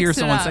really nice to hear mixed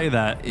it someone up. say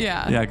that.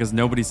 Yeah. Yeah, because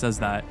nobody says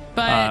that.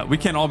 But we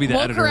can't all be the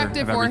we'll editor correct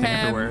of it for everything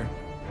him. everywhere.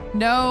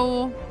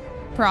 No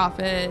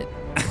profit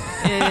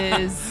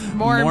is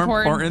more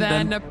important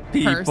than a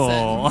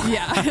people. person.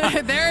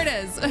 Yeah, there it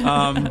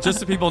is. Just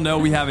so people know,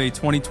 we have a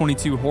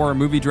 2022 horror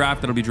movie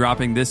draft that'll be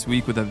dropping this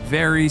week with a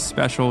very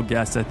special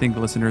guest. I think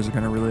listeners are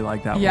going to really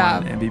like that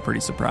one and be pretty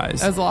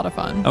surprised. It was a lot of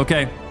fun.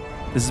 Okay,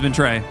 this has been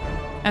Trey.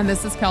 And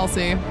this is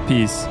Kelsey.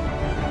 Peace.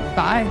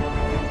 Bye.